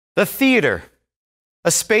The theater,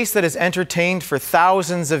 a space that has entertained for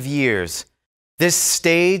thousands of years. This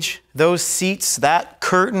stage, those seats, that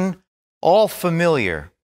curtain, all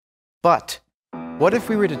familiar. But what if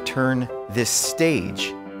we were to turn this stage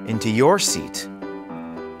into your seat?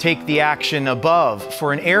 Take the action above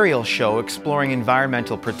for an aerial show exploring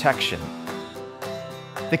environmental protection.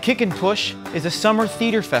 The Kick and Push is a summer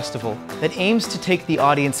theater festival that aims to take the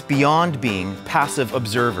audience beyond being passive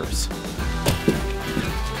observers.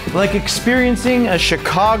 Like experiencing a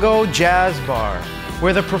Chicago jazz bar,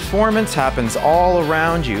 where the performance happens all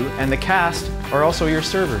around you and the cast are also your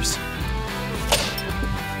servers.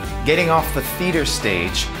 Getting off the theater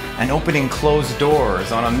stage and opening closed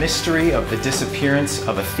doors on a mystery of the disappearance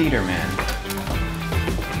of a theater man.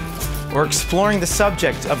 Or exploring the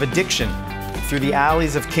subject of addiction through the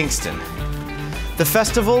alleys of Kingston. The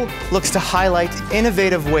festival looks to highlight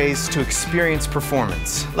innovative ways to experience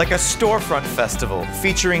performance, like a storefront festival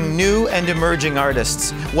featuring new and emerging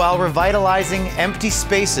artists while revitalizing empty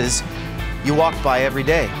spaces you walk by every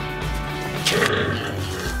day.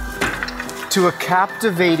 To a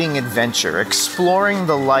captivating adventure exploring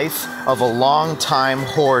the life of a longtime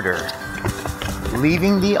hoarder,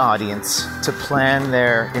 leaving the audience to plan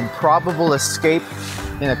their improbable escape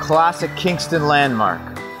in a classic Kingston landmark.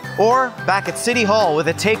 Or back at City Hall with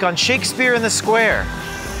a take on Shakespeare in the Square.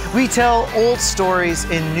 We tell old stories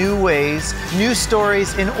in new ways, new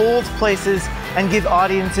stories in old places, and give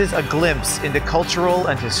audiences a glimpse into cultural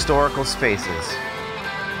and historical spaces.